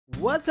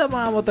What's up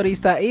mga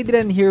motorista?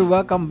 Adrian here.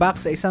 Welcome back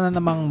sa isa na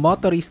namang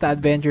Motorista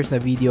Adventures na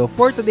video.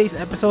 For today's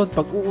episode,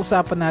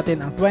 pag-uusapan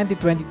natin ang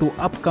 2022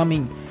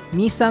 upcoming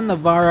Nissan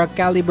Navara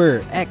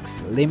Calibre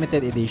X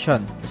Limited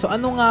Edition. So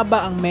ano nga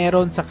ba ang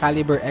meron sa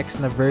Calibre X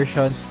na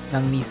version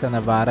ng Nissan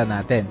Navara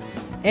natin?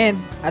 And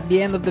at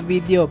the end of the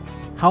video,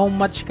 how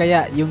much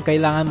kaya yung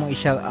kailangan mong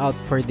i-shell out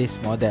for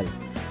this model?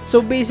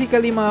 So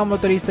basically mga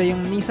motorista, yung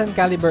Nissan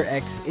Calibre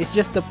X is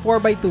just the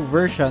 4x2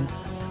 version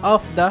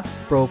of the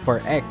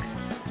Pro-4x,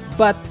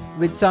 but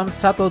with some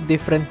subtle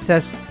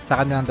differences sa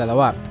kanilang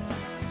dalawa.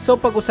 So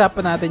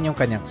pag-usapan natin yung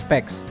kanyang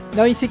specs.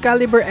 Now yung si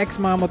Calibre X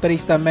mga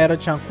motorista, meron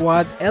siyang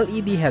quad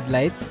LED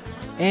headlights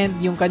and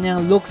yung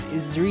kanyang looks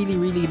is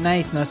really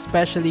nice, no?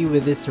 Especially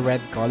with this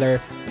red color.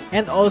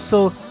 And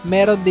also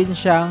meron din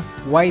siyang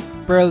white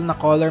pearl na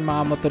color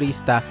mga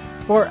motorista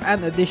for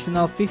an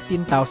additional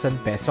 15,000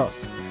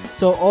 pesos.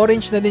 So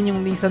orange na din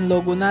yung Nissan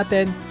logo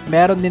natin.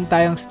 Meron din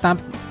tayong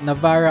stamp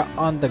Navara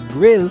on the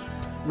grille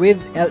with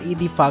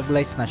LED fog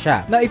lights na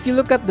siya. Now if you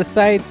look at the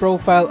side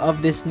profile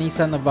of this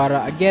Nissan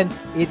Navara, again,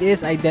 it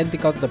is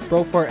identical to the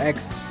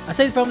Pro-4x.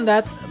 Aside from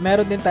that,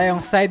 meron din tayong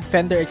side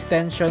fender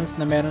extensions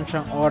na meron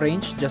siyang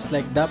orange just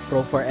like the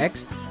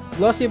Pro-4x.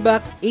 Glossy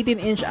black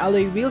 18-inch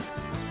alloy wheels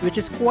which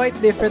is quite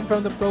different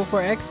from the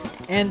Pro-4x,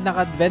 and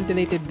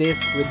naka-ventilated disc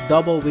with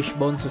double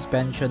wishbone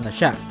suspension na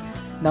siya.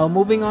 Now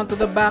moving on to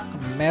the back,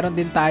 meron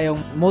din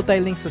tayong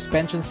multi-link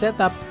suspension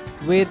setup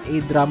with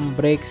a drum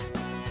brakes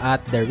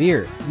at the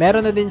rear.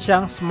 Meron na din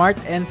siyang smart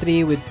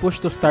entry with push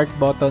to start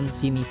button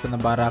si Nissan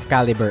Navara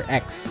Calibre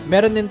X.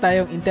 Meron din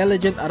tayong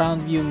intelligent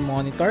around view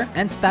monitor,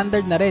 and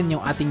standard na rin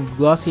yung ating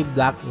glossy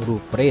black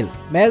roof rail.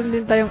 Meron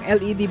din tayong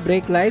LED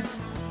brake lights.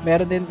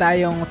 Meron din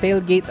tayong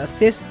tailgate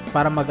assist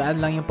para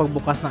magaan lang yung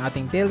pagbukas ng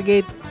ating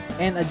tailgate,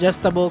 and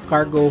adjustable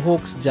cargo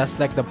hooks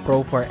just like the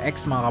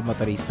Pro-4x mga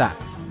kamotorista.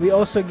 We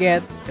also get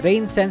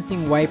rain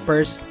sensing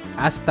wipers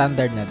as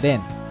standard na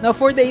din. Now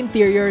for the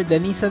interior,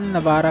 the Nissan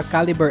Navara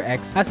Calibre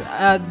X has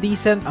a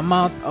decent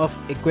amount of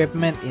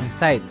equipment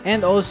inside.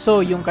 And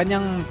also, yung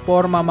kanyang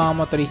forma mga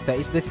motorista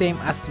is the same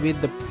as with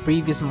the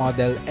previous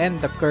model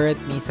and the current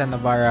Nissan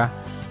Navara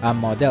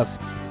models.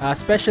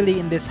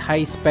 Especially in this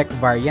high-spec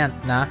variant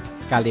na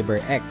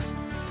Calibre X.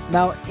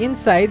 Now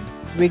inside,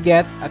 we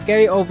get a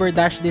carryover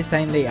dash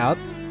design layout,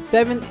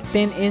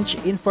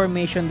 17-inch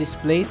information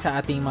display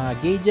sa ating mga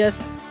gauges,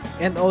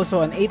 and also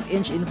an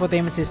 8-inch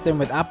infotainment system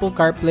with Apple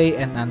CarPlay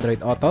and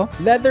Android Auto.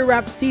 Leather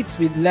wrap seats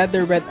with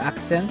leather red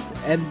accents,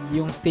 and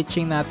yung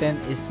stitching natin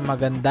is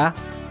maganda,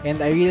 and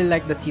I really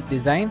like the seat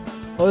design.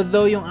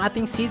 Although yung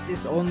ating seats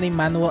is only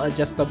manual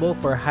adjustable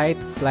for height,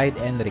 slide,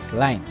 and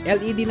recline.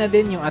 LED na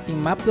din yung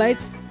ating map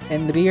lights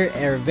and rear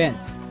air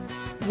vents.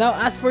 Now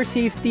as for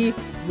safety,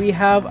 we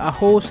have a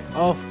host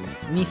of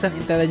Nissan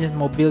Intelligent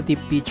Mobility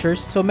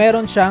features. So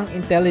meron siyang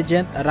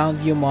intelligent around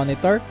view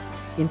monitor,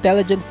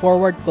 intelligent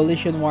forward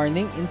collision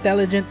warning,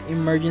 intelligent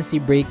emergency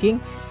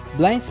braking,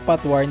 blind spot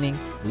warning,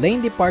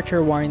 lane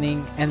departure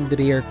warning, and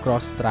rear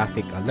cross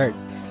traffic alert.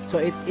 So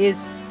it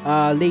is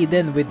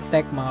laden with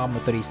tech mga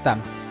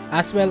motorista,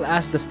 as well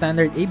as the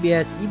standard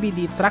ABS,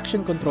 EBD,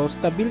 traction control,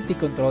 stability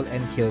control, and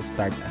hill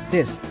start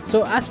assist.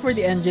 So as for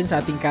the engine sa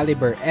ating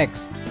Calibre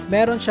X,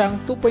 meron siyang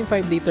 2.5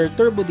 liter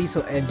turbo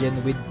diesel engine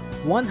with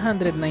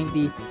 190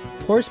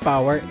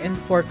 horsepower and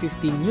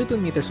 450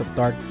 Nm of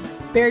torque,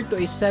 paired to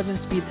a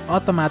 7-speed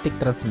automatic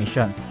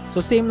transmission.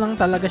 So same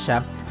lang talaga siya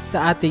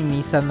sa ating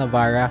Nissan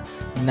Navara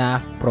na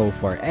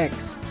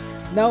Pro-4x.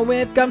 Now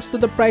when it comes to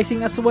the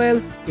pricing as well,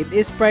 it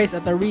is priced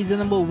at a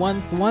reasonable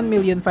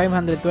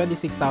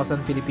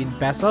 1,526,000 Philippine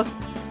pesos.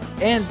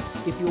 And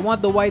if you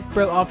want the white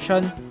pearl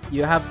option,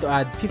 you have to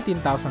add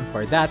 15,000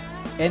 for that.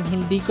 And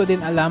hindi ko din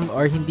alam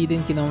or hindi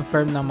din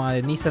kinonfirm ng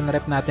mga Nissan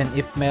rep natin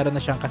if meron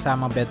na siyang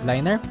kasamang bed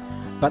liner.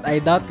 But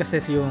I doubt kasi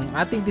yung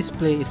ating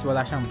display is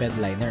wala siyang bed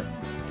liner.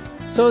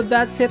 So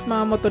that's it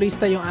mga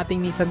motorista, yung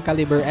ating Nissan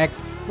Calibre X.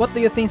 What do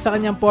you think sa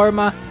kanyang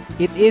forma?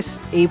 It is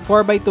a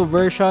 4x2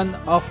 version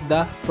of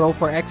the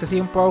Pro-4x.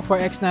 Kasi yung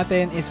Pro-4x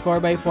natin is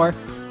 4x4.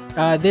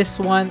 This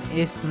one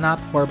is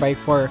not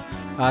 4x4.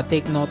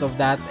 Take note of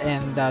that.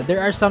 And there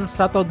are some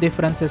subtle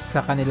differences sa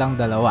kanilang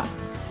dalawa.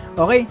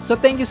 Okay, so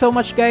thank you so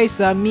much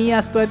guys.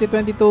 MIAS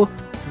 2022,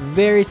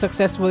 very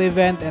successful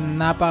event and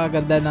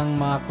napakaganda ng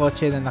mga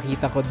kotse na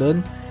nakita ko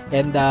dun.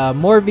 And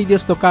more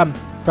videos to come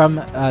from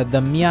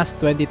the MIAS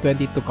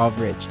 2022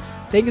 coverage.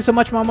 Thank you so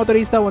much mga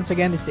motorista. Once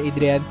again, this is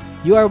Adrian.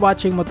 You are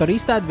watching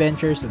Motorista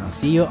Adventures, and I'll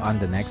see you on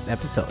the next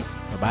episode.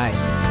 Bye-bye.